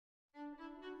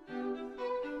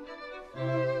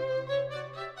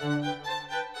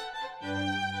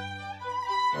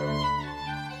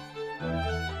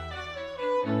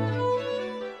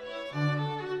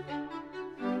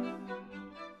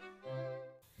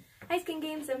Skin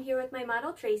Games, I'm here with my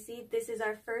model Tracy. This is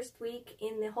our first week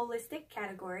in the holistic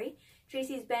category.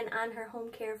 Tracy's been on her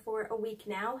home care for a week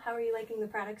now. How are you liking the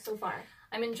products so far?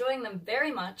 I'm enjoying them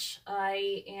very much.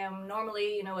 I am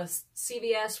normally, a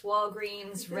CVS,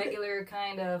 Walgreens, regular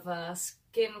kind of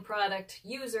skin product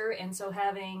user, and so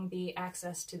having the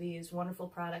access to these wonderful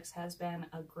products has been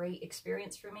a great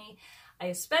experience for me. I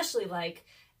especially like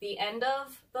the end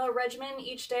of the regimen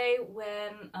each day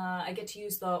when I get to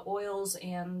use the oils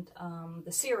and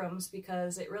the serums,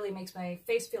 because it really makes my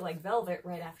face feel like velvet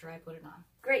right after I put it on.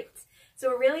 Great. So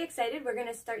we're really excited. We're going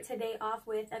to start today off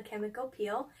with a chemical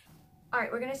peel.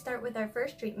 Alright, we're going to start with our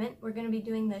first treatment. We're going to be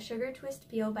doing the Sugar Twist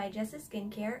Peel by Jessa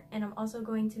Skincare, and I'm also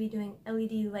going to be doing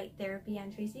LED light therapy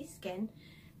on Tracy's skin.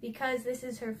 Because this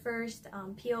is her first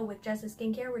peel with Jessa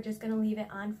Skincare, we're just going to leave it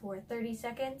on for 30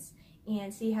 seconds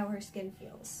and see how her skin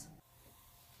feels.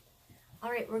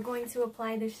 Alright, we're going to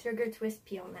apply the Sugar Twist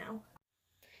Peel now.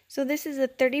 So this is a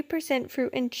 30%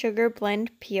 fruit and sugar blend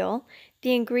peel.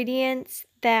 The ingredients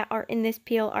that are in this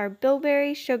peel are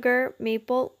bilberry, sugar,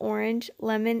 maple, orange,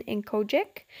 lemon, and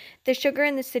kojic. The sugar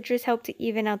and the citrus help to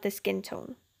even out the skin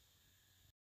tone.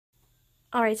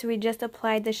 Alright, so we just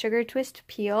applied the Sugar Twist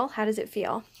Peel. How does it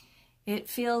feel? It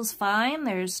feels fine.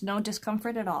 There's no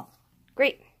discomfort at all.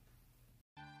 Great.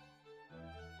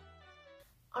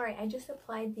 Alright, I just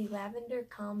applied the Lavender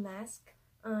Calm Mask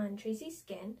on Tracy's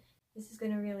skin. This is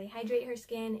going to really hydrate her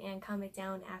skin and calm it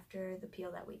down after the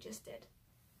peel that we just did.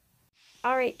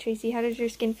 Alright, Tracy, how does your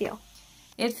skin feel?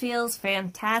 It feels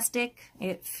fantastic.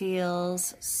 It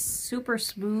feels super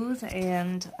smooth,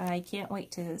 and I can't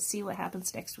wait to see what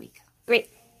happens next week. Great.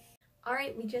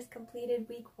 Alright, we just completed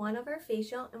week 1 of our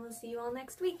facial, and we'll see you all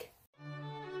next week.